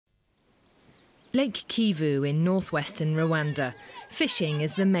Lake Kivu in northwestern Rwanda. Fishing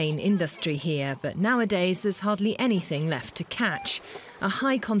is the main industry here, but nowadays there's hardly anything left to catch. A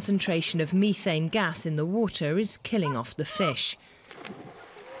high concentration of methane gas in the water is killing off the fish.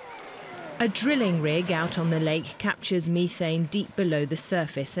 A drilling rig out on the lake captures methane deep below the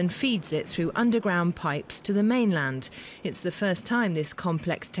surface and feeds it through underground pipes to the mainland. It's the first time this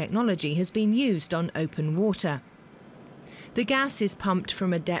complex technology has been used on open water. The gas is pumped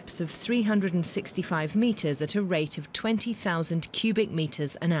from a depth of 365 metres at a rate of 20,000 cubic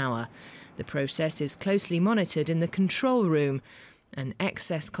metres an hour. The process is closely monitored in the control room. An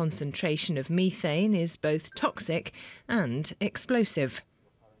excess concentration of methane is both toxic and explosive.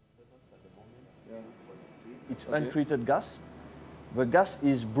 It's untreated gas. The gas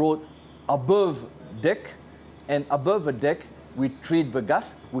is brought above deck, and above the deck we treat the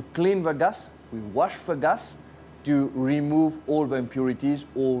gas, we clean the gas, we wash the gas to remove all the impurities,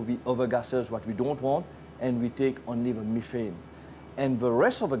 all the other gases what we don't want, and we take only the methane. And the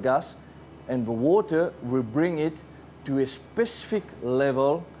rest of the gas and the water, we bring it to a specific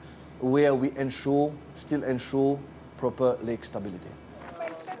level where we still ensure proper lake stability.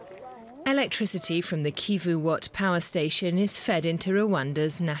 Electricity from the Kivu power station is fed into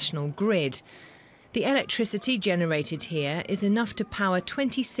Rwanda's national grid. The electricity generated here is enough to power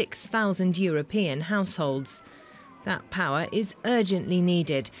 26,000 European households. That power is urgently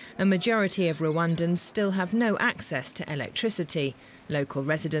needed. A majority of Rwandans still have no access to electricity. Local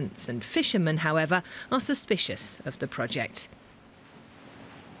residents and fishermen, however, are suspicious of the project.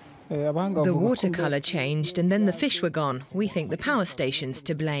 The watercolour changed and then the fish were gone. We think the power station's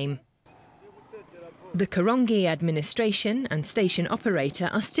to blame. The Karongi administration and station operator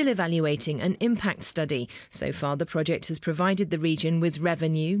are still evaluating an impact study. So far, the project has provided the region with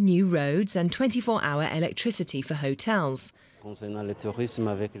revenue, new roads and 24-hour electricity for hotels.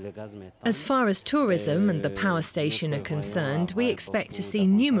 As far as tourism and the power station are concerned, we expect to see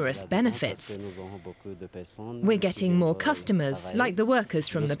numerous benefits. We're getting more customers, like the workers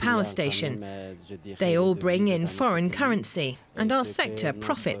from the power station. They all bring in foreign currency, and our sector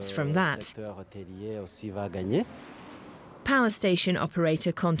profits from that. Power station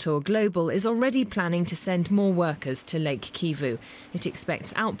operator Contour Global is already planning to send more workers to Lake Kivu. It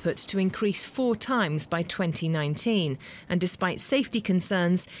expects output to increase 4 times by 2019. And despite safety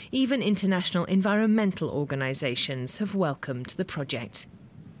concerns, even international environmental organisations have welcomed the project.